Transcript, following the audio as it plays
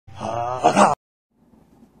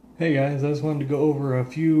Hey guys, I just wanted to go over a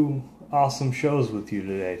few awesome shows with you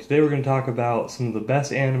today. Today we're going to talk about some of the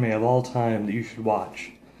best anime of all time that you should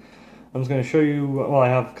watch. I'm just going to show you, well, I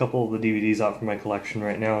have a couple of the DVDs out from my collection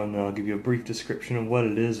right now, and I'll give you a brief description of what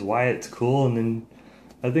it is, why it's cool, and then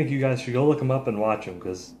I think you guys should go look them up and watch them,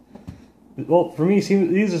 because, well, for me,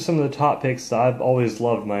 these are some of the top picks that I've always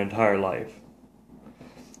loved my entire life.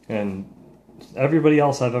 And everybody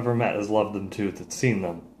else I've ever met has loved them too, that's seen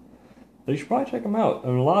them. So you should probably check them out. I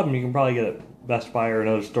mean, a lot of them you can probably get at Best Buy or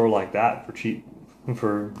another store like that for cheap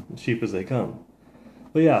as they come.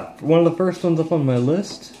 But yeah, one of the first ones up on my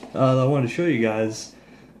list that I wanted to show you guys.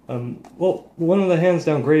 Well, one of the hands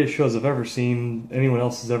down greatest shows I've ever seen, anyone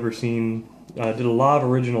else has ever seen, did a lot of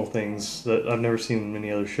original things that I've never seen in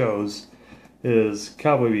many other shows, is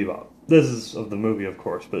Cowboy Bebop. This is of the movie, of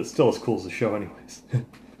course, but it's still as cool as the show anyways.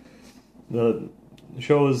 The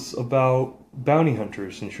show is about bounty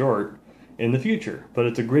hunters, in short, in the future, but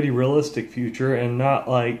it's a gritty, realistic future and not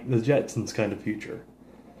like the Jetsons kind of future.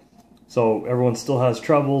 So everyone still has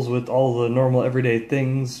troubles with all the normal everyday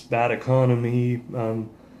things, bad economy,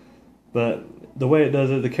 but the way it does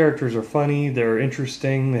it, the characters are funny, they're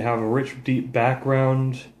interesting, they have a rich, deep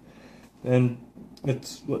background, and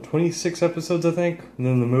it's, 26 episodes, I think, and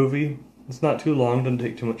then the movie. It's not too long, doesn't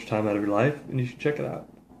take too much time out of your life, and you should check it out.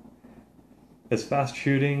 It's fast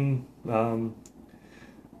shooting.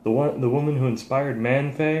 The woman who inspired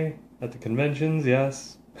Man-Fae at the conventions,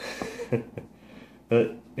 yes.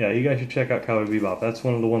 But yeah, you guys should check out Cowboy Bebop. That's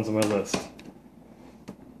one of the ones on my list.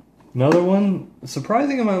 Another one, a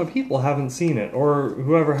surprising amount of people haven't seen it, or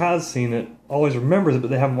whoever has seen it always remembers it, but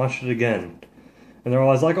they haven't watched it again. And they're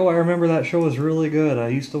always like, oh, I remember that show was really good. I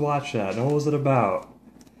used to watch that. And what was it about?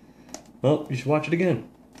 Well, you should watch it again.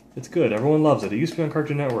 It's good. Everyone loves it. It used to be on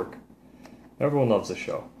Cartoon Network. Everyone loves this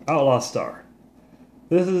show. Outlaw Star.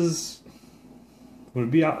 This is... would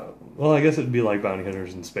it be... well, I guess it would be like Bounty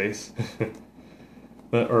Hunters in space.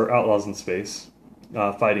 Or Outlaws in space.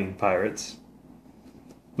 Fighting pirates.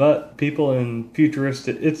 But people in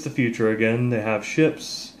futuristic... it's the future again. They have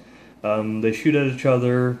ships. They shoot at each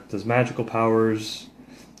other. There's magical powers.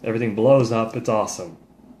 Everything blows up. It's awesome.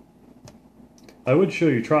 I would show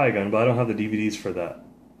you Trigun, but I don't have the DVDs for that.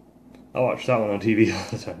 I watch that one on TV all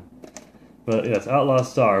the time. But yes, Outlaw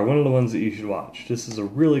Star, one of the ones that you should watch. This is a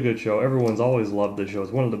really good show. Everyone's always loved this show.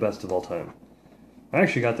 It's one of the best of all time. I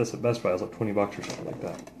actually got this at Best Buy. It was like $20 or something like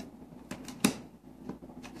that.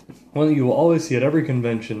 One that you will always see at every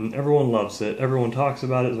convention. Everyone loves it. Everyone talks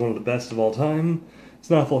about it as one of the best of all time. It's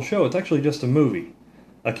not a full show. It's actually just a movie.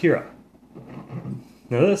 Akira.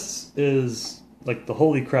 Now this is like the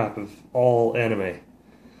holy crap of all anime.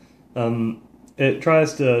 It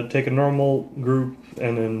tries to take a normal group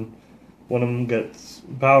and then one of them gets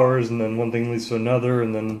powers, and then one thing leads to another,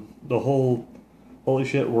 and then the whole holy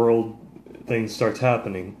shit world thing starts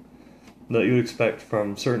happening that you would expect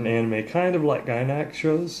from certain anime, kind of like Gainax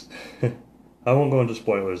shows. I won't go into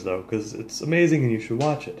spoilers though, because it's amazing and you should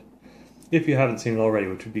watch it. If you haven't seen it already,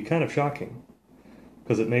 which would be kind of shocking,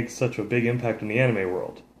 because it makes such a big impact in the anime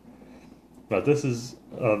world. But this is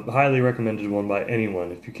a highly recommended one by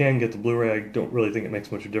anyone. If you can get the Blu-ray, I don't really think it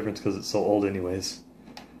makes much of a difference because it's so old anyways.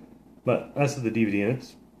 But as to the DVD, and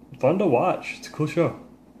it's fun to watch. It's a cool show.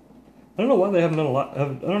 I don't know why they haven't done I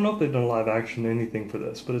don't know if they've done a live action or anything for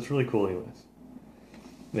this, but it's really cool anyways.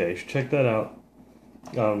 Yeah, you should check that out.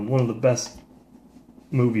 One of the best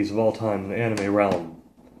movies of all time in the anime realm.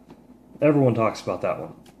 Everyone talks about that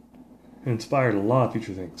one. It inspired a lot of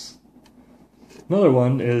future things. Another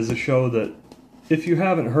one is a show that, if you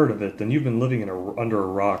haven't heard of it, then you've been living under a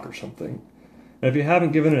rock or something. And if you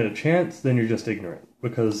haven't given it a chance, then you're just ignorant.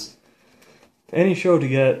 Because any show to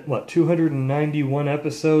get, 291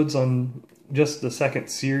 episodes on just the second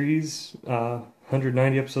series,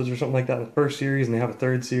 190 episodes or something like that in the first series, and they have a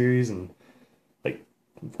third series, and like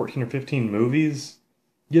 14 or 15 movies,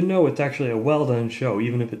 you know it's actually a well-done show.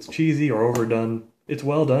 Even if it's cheesy or overdone, it's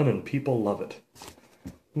well done and people love it.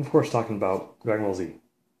 I'm of course talking about Dragon Ball Z.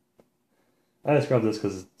 I describe this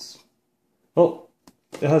because it's... well,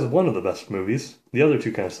 it has one of the best movies. The other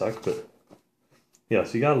two kind of suck, but... yeah,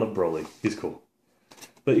 so you gotta love Broly. He's cool.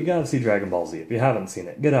 But you gotta see Dragon Ball Z. If you haven't seen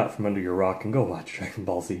it, get out from under your rock and go watch Dragon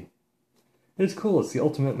Ball Z. It's cool. It's the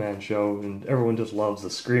Ultimate Man show, and everyone just loves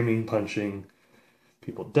the screaming, punching.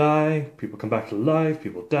 People die, people come back to life,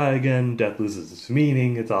 people die again, death loses its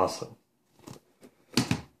meaning. It's awesome.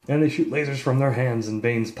 And they shoot lasers from their hands, and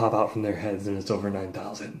veins pop out from their heads, and it's over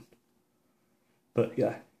 9,000. But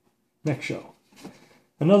yeah, next show.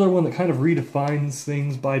 Another one that kind of redefines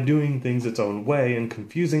things by doing things its own way and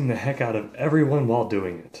confusing the heck out of everyone while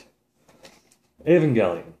doing it.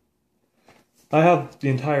 Evangelion. I have the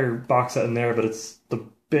entire box set in there, but it's the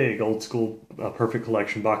big old school Perfect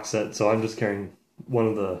Collection box set, so I'm just carrying one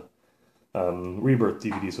of the Rebirth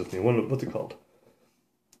DVDs with me. What's it called?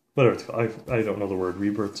 Whatever it's called. I don't know the word.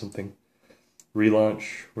 Rebirth something.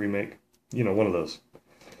 Relaunch, remake. You know, one of those.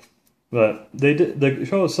 But the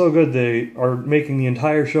show is so good, they are making the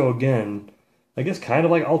entire show again. I guess kind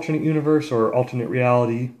of like alternate universe or alternate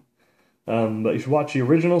reality. But you should watch the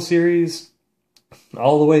original series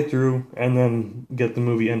all the way through, and then get the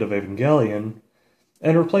movie End of Evangelion,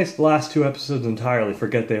 and replace the last 2 episodes entirely,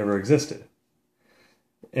 forget they ever existed.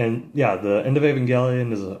 And yeah, the End of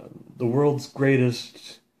Evangelion is the world's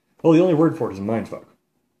greatest... Well, the only word for it is mindfuck.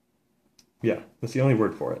 Yeah, that's the only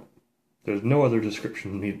word for it. There's no other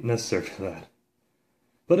description necessary for that.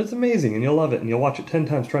 But it's amazing, and you'll love it, and you'll watch it 10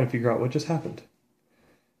 times trying to figure out what just happened.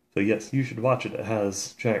 So yes, you should watch it. It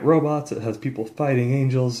has giant robots, it has people fighting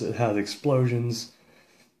angels, it has explosions.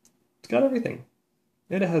 It's got everything.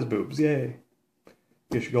 And it has boobs, yay.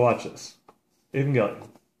 You should go watch this. Evangelion.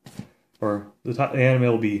 Or the anime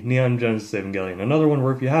will be Neon Genesis Evangelion. Another one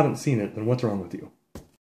where if you haven't seen it, then what's wrong with you?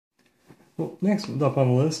 Well, next up on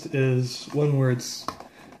the list is one where it's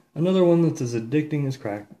another one that's as addicting as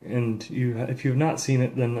crack. And if you've not seen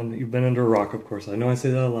it, then you've been under a rock, of course. I know I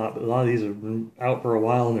say that a lot, but a lot of these have been out for a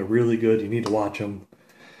while and they're really good. You need to watch them.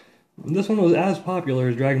 This one was as popular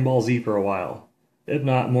as Dragon Ball Z for a while. If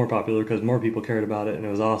not more popular, because more people cared about it, and it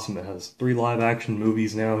was awesome. It has 3 live-action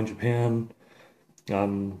movies now in Japan.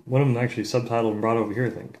 One of them actually subtitled and brought over here, I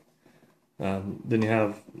think. Then you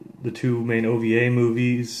have the 2 main OVA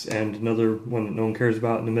movies, and another one that no one cares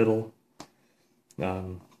about in the middle.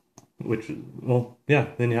 Which, well, yeah,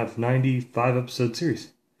 then you have 95-episode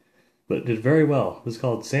series. But it did very well. It's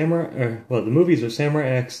called the movies are Samurai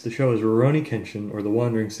X, the show is Rurouni Kenshin, or The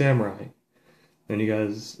Wandering Samurai. And you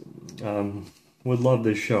guys would love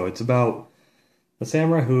this show. It's about a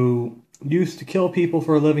samurai who used to kill people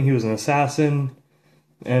for a living. He was an assassin,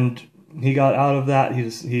 and he got out of that.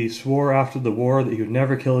 He swore after the war that he would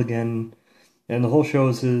never kill again. And the whole show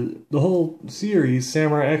is the whole series,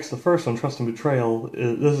 Samurai X, the first one, Trust and Betrayal.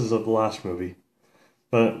 This is of the last movie.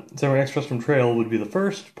 But Samurai X Trust and Betrayal would be the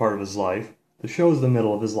first part of his life. The show is the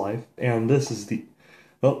middle of his life, and this is the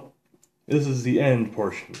end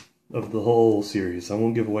portion of the whole series. I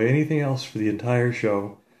won't give away anything else for the entire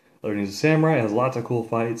show. Other than he's a samurai, it has lots of cool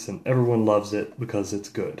fights, and everyone loves it because it's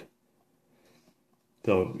good.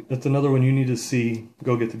 So that's another one you need to see.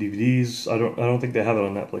 Go get the DVDs. I don't think they have it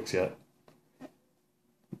on Netflix yet.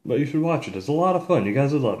 But you should watch it. It's a lot of fun. You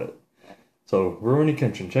guys would love it. So, Rurouni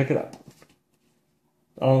Kenshin, check it out.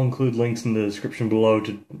 I'll include links in the description below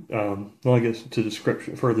to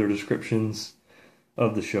further descriptions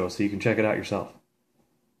of the show, so you can check it out yourself.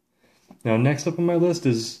 Now, next up on my list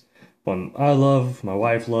is one I love, my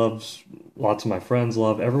wife loves, lots of my friends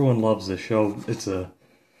love, everyone loves this show. It's a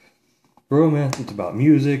romance, it's about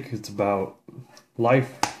music, it's about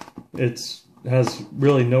life. It has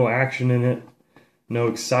really no action in it, no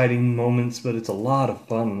exciting moments, but it's a lot of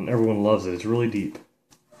fun and everyone loves it. It's really deep.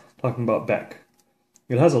 Talking about Beck.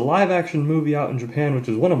 It has a live-action movie out in Japan, which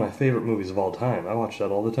is one of my favorite movies of all time. I watch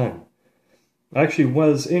that all the time. I actually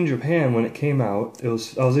was in Japan when it came out. I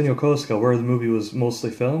was in Yokosuka, where the movie was mostly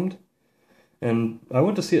filmed. And I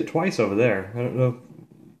went to see it twice over there. I don't know,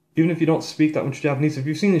 even if you don't speak that much Japanese, if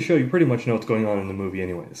you've seen the show, you pretty much know what's going on in the movie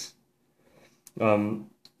anyways.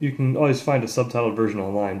 You can always find a subtitled version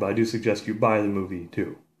online, but I do suggest you buy the movie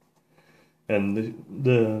too. And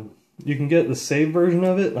you can get the saved version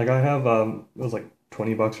of it. Like I have, it was like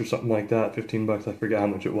 $20 or something like that, $15, I forget how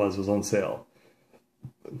much it was on sale.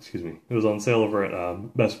 Excuse me. It was on sale over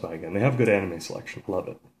at Best Buy again. They have good anime selection. Love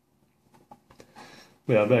it.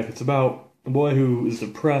 But yeah, Beck, it's about a boy who is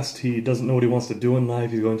depressed. He doesn't know what he wants to do in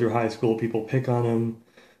life. He's going through high school. People pick on him.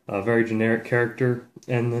 A very generic character.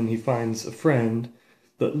 And then he finds a friend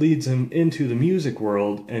that leads him into the music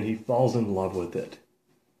world, and he falls in love with it.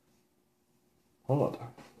 Hold on.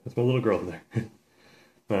 That's my little girl there.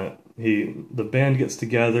 The band gets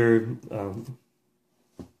together.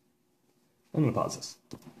 I'm going to pause this.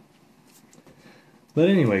 But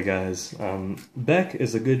anyway, guys, Beck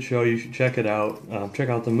is a good show. You should check it out. Check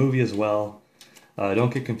out the movie as well.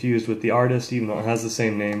 Don't get confused with the artist, even though it has the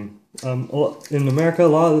same name. In America, a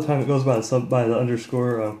lot of the time it goes by the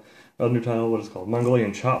underscore, undertitle, what it's called,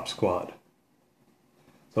 Mongolian Chop Squad.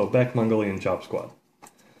 So, Beck Mongolian Chop Squad.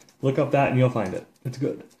 Look up that and you'll find it. It's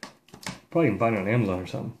good. Probably can find it on Amazon or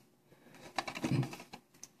something.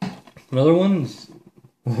 Another one's...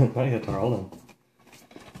 My guitar, hold on.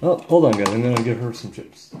 Oh, hold on, guys. I'm going to give her some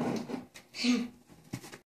chips.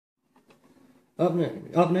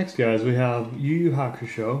 Up next, guys, we have Yu Yu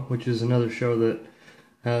Hakusho, which is another show that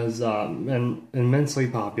has been immensely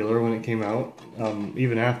popular when it came out.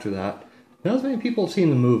 Even after that, not as many people have seen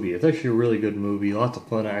the movie. It's actually a really good movie. Lots of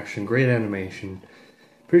fun action, great animation.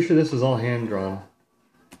 Pretty sure this was all hand drawn,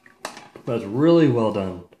 but it's really well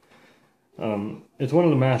done. It's one of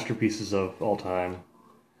the masterpieces of all time.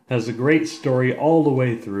 Has a great story all the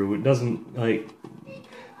way through. It doesn't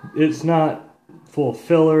it's not full of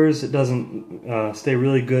fillers. It doesn't stay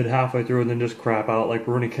really good halfway through and then just crap out like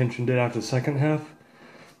Rurouni Kenshin did after the second half.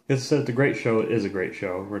 It's a great show. It is a great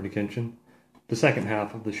show, Rurouni Kenshin. The second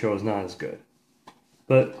half of the show is not as good.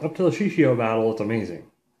 But up to the Shishio battle, it's amazing.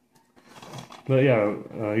 But yeah,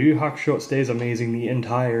 Yu Yu Hakusho, it stays amazing the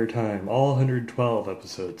entire time. All 112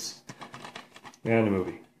 episodes. And a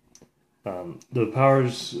movie. The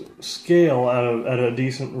powers scale at a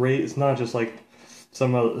decent rate. It's not just like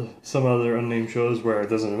some other unnamed shows where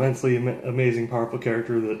there's an immensely amazing, powerful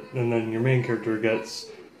character and then your main character gets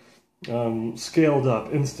scaled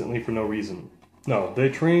up instantly for no reason. No, they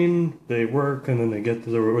train, they work, and then they get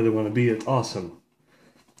to where they want to be. It's awesome.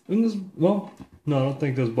 And no, I don't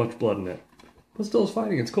think there's much blood in it. But still, it's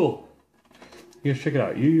fighting. It's cool. You guys check it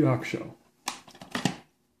out. Yu Yu Hakusho.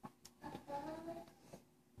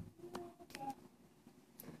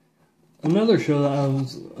 Another show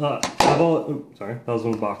that that was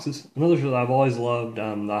one of the boxes. Another show that I've always loved,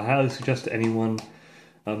 that I highly suggest to anyone.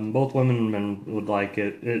 Both women and men would like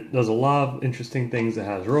it. It does a lot of interesting things. It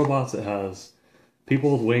has robots, it has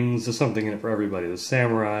people with wings. There's something in it for everybody. There's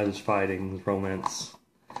samurai, there's fighting, there's romance.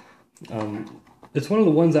 It's one of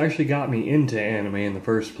the ones that actually got me into anime in the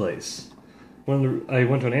first place. I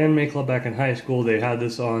went to an anime club back in high school. They had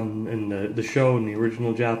this on in the show in the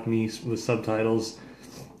original Japanese with subtitles.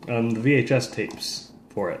 The VHS tapes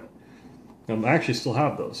for it. I actually still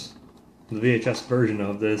have those. The VHS version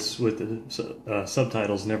of this with the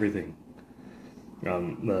subtitles and everything.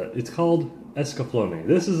 But it's called Escaflowne.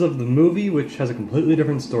 This is of the movie, which has a completely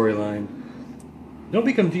different storyline. Don't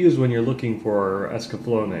be confused when you're looking for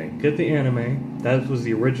Escaflowne. Get the anime. That was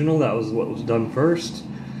the original. That was what was done first.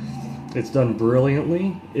 It's done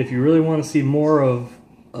brilliantly. If you really want to see more of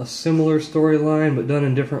a similar storyline, but done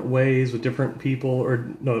in different ways with different people, or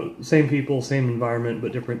no, same people, same environment,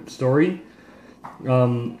 but different story,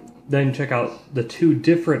 then check out the two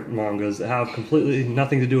different mangas that have completely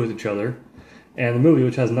nothing to do with each other, and the movie,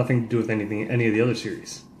 which has nothing to do with any of the other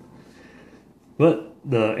series. But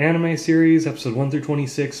the anime series, episode 1 through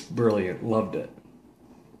 26, brilliant, loved it.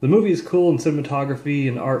 The movie is cool in cinematography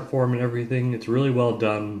and art form and everything. It's really well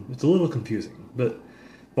done. It's a little confusing, but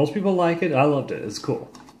most people like it. I loved it. It's cool.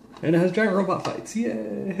 And it has giant robot fights.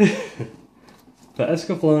 Yay! But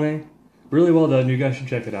Escaflowne, really well done. You guys should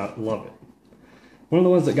check it out. Love it. One of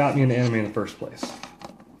the ones that got me into anime in the first place.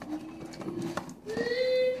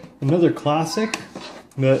 Another classic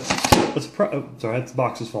that... sorry, that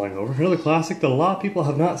box is falling over. Another classic that a lot of people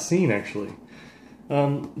have not seen, actually.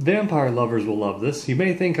 Vampire lovers will love this. You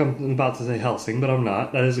may think I'm about to say Hellsing, but I'm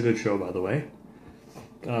not. That is a good show, by the way.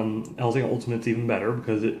 Hellsing Ultimate's even better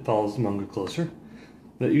because it follows the manga closer.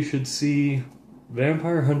 That you should see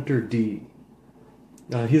Vampire Hunter D.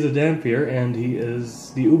 He's a Dhampir, and he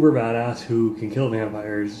is the uber badass who can kill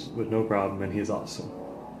vampires with no problem, and he is awesome.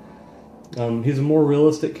 He's a more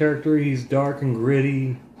realistic character. He's dark and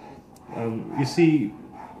gritty. You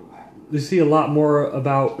see a lot more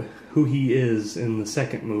about who he is in the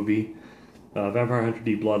second movie, Vampire Hunter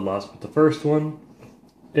D Bloodlust. But the first one,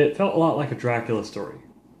 it felt a lot like a Dracula story.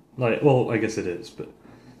 Well, I guess it is, but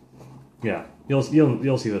yeah, you'll see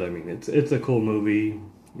what I mean. It's a cool movie.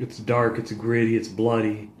 It's dark, it's gritty, it's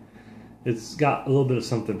bloody. It's got a little bit of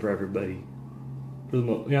something for everybody.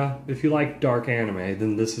 Yeah, if you like dark anime,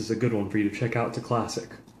 then this is a good one for you to check out. It's a classic.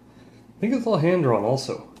 I think it's all hand drawn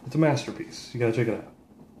also. It's a masterpiece. You gotta check it out.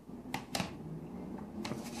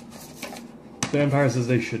 Vampires as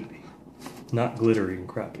they should be. Not glittery and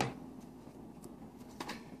crappy.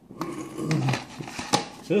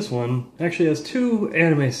 This one actually has two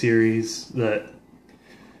anime series that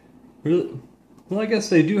really, well, I guess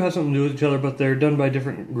they do have something to do with each other, but they're done by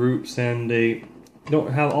different groups, and they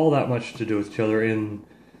don't have all that much to do with each other in,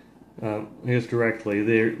 I guess, directly.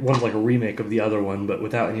 One's like a remake of the other one, but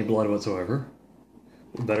without any blood whatsoever.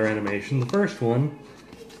 Better animation. The first one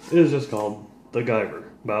is just called The Guyver,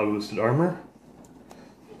 Battle Boosted Armor.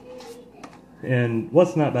 And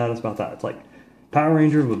what's not badass about that? It's like Power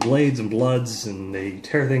Ranger with blades and bloods, and they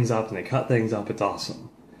tear things up and they cut things up. It's awesome.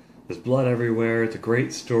 There's blood everywhere. It's a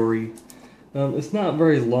great story. It's not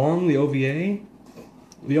very long, the OVA.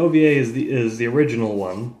 The OVA is the original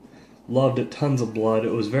one. Loved it, tons of blood.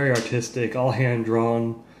 It was very artistic, all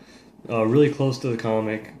hand-drawn. really close to the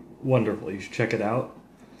comic. Wonderful. You should check it out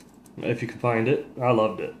if you can find it. I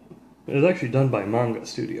loved it. It was actually done by Manga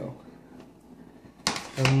Studio.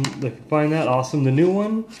 And if you find that, awesome. The new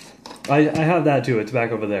one, I have that too. It's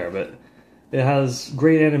back over there, but it has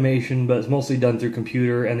great animation, but it's mostly done through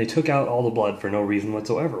computer, and they took out all the blood for no reason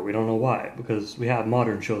whatsoever. We don't know why, because we have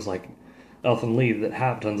modern shows like Elf and Lee that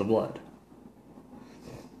have tons of blood.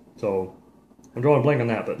 So, I'm drawing a blank on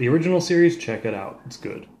that, but the original series, check it out. It's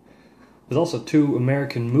good. There's also 2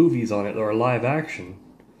 American movies on it that are live action.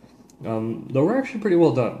 They were actually pretty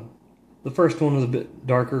well done. The first one was a bit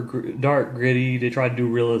darker, dark, gritty. They tried to do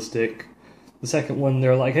realistic. The second one,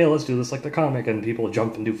 they're like, hey, let's do this like the comic, and people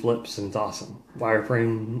jump and do flips, and it's awesome.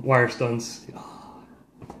 Wireframe, wire stunts.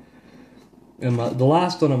 And the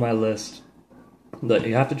last one on my list that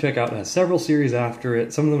you have to check out has several series after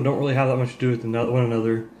it. Some of them don't really have that much to do with one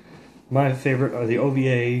another. My favorite are the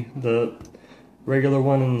OVA, the regular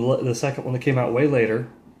one, and the second one that came out way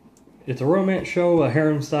later. It's a romance show, a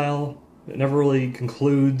harem style. It never really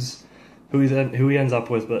concludes who he ends up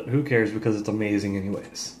with, but who cares because it's amazing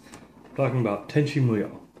anyways. I'm talking about Tenchi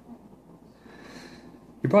Muyo.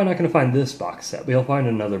 You're probably not going to find this box set, but you'll find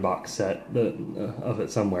another box set of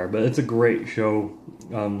it somewhere. But it's a great show.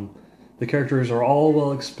 The characters are all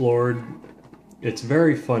well explored. It's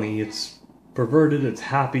very funny. It's perverted. It's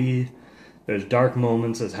happy. There's dark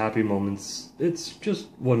moments. There's happy moments. It's just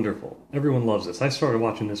wonderful. Everyone loves this. I started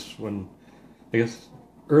watching this when, I guess,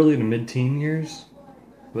 early to mid-teen years.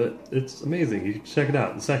 But it's amazing. You should check it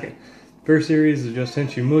out. The first series is just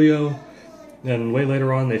Tenchi Muyo. Then way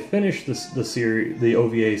later on, they finished the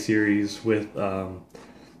OVA series with Tenchi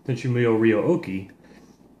Muyo Ryo-Oki.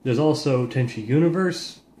 There's also Tenchi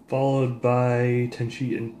Universe, followed by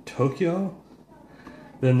Tenchi in Tokyo.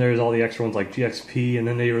 Then there's all the extra ones like GXP, and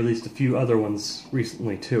then they released a few other ones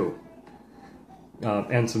recently too.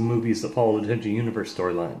 And some movies that follow the Tenchi Universe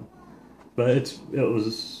storyline. But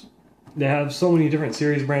they have so many different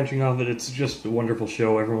series branching off it. It's just a wonderful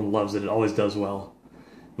show. Everyone loves it. It always does well,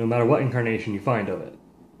 no matter what incarnation you find of it.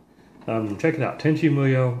 Check it out, Tenchi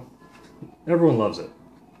Muyo. Everyone loves it.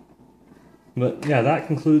 But yeah, that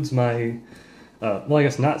concludes my, well, I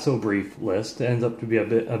guess not so brief list. It ends up to be a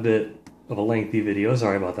bit of a lengthy video.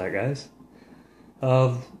 Sorry about that, guys.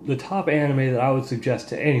 Of the top anime that I would suggest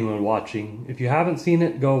to anyone watching. If you haven't seen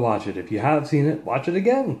it, go watch it. If you have seen it, watch it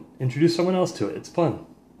again. Introduce someone else to it. It's fun.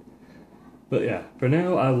 But yeah, for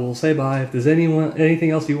now, I will say bye. If there's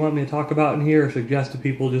anything else you want me to talk about in here or suggest to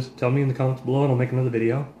people, just tell me in the comments below and I'll make another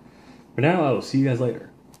video. For now, I will see you guys later.